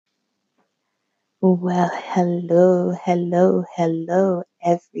Well, hello,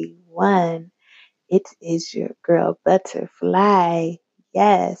 everyone. It is your girl Butterfly.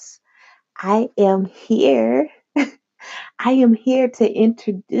 Yes, I am here. I am here to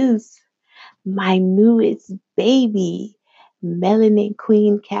introduce my newest baby, Melanin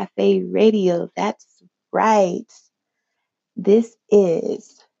Queen Cafe Radio. That's right. This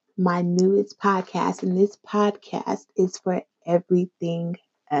is my newest podcast, and this podcast is for everything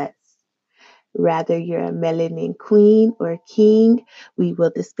us. Rather you're a melanin queen or king, we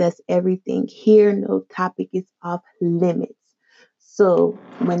will discuss everything here. No topic is off limits. So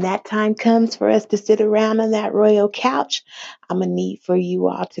when that time comes for us to sit around on that royal couch, I'm going to need for you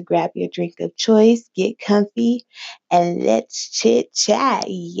all to grab your drink of choice, get comfy, and let's chit chat.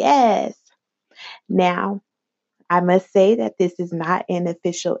 Yes. Now, I must say that this is not an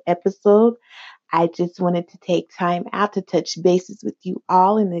official episode. I just wanted to take time out to touch bases with you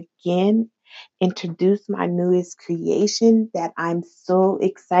all and again introduce my newest creation that I'm so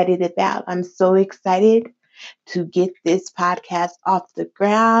excited about. I'm so excited to get this podcast off the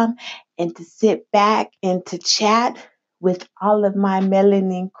ground and to sit back and to chat with all of my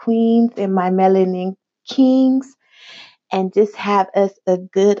melanin queens and my melanin kings and just have us a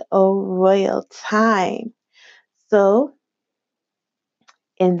good old royal time. So,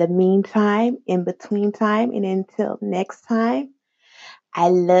 in the meantime, in between time, and until next time, I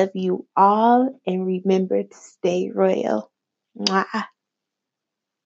love you all and remember to stay royal. Mwah.